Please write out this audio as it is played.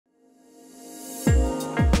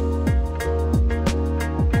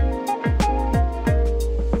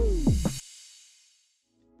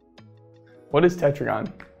What is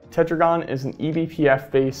Tetragon? Tetragon is an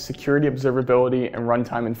eBPF-based security observability and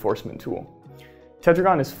runtime enforcement tool.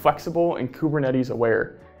 Tetragon is flexible and Kubernetes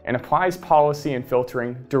aware and applies policy and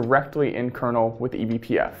filtering directly in kernel with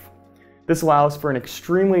eBPF. This allows for an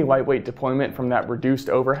extremely lightweight deployment from that reduced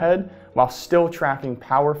overhead while still tracking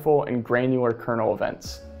powerful and granular kernel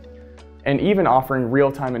events, and even offering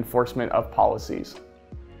real-time enforcement of policies.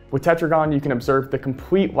 With Tetragon, you can observe the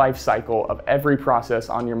complete life cycle of every process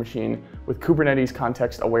on your machine with Kubernetes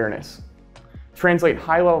context awareness. Translate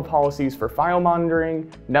high-level policies for file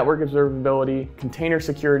monitoring, network observability, container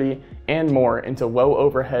security, and more into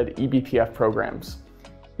low-overhead eBPF programs.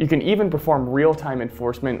 You can even perform real-time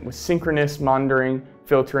enforcement with synchronous monitoring,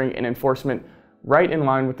 filtering, and enforcement right in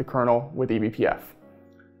line with the kernel with eBPF.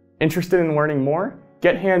 Interested in learning more?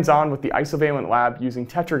 Get hands-on with the Isovalent lab using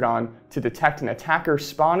Tetragon to detect an attacker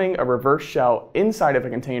spawning a reverse shell inside of a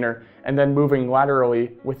container and then moving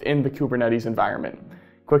laterally within the Kubernetes environment.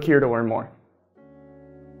 Click here to learn more.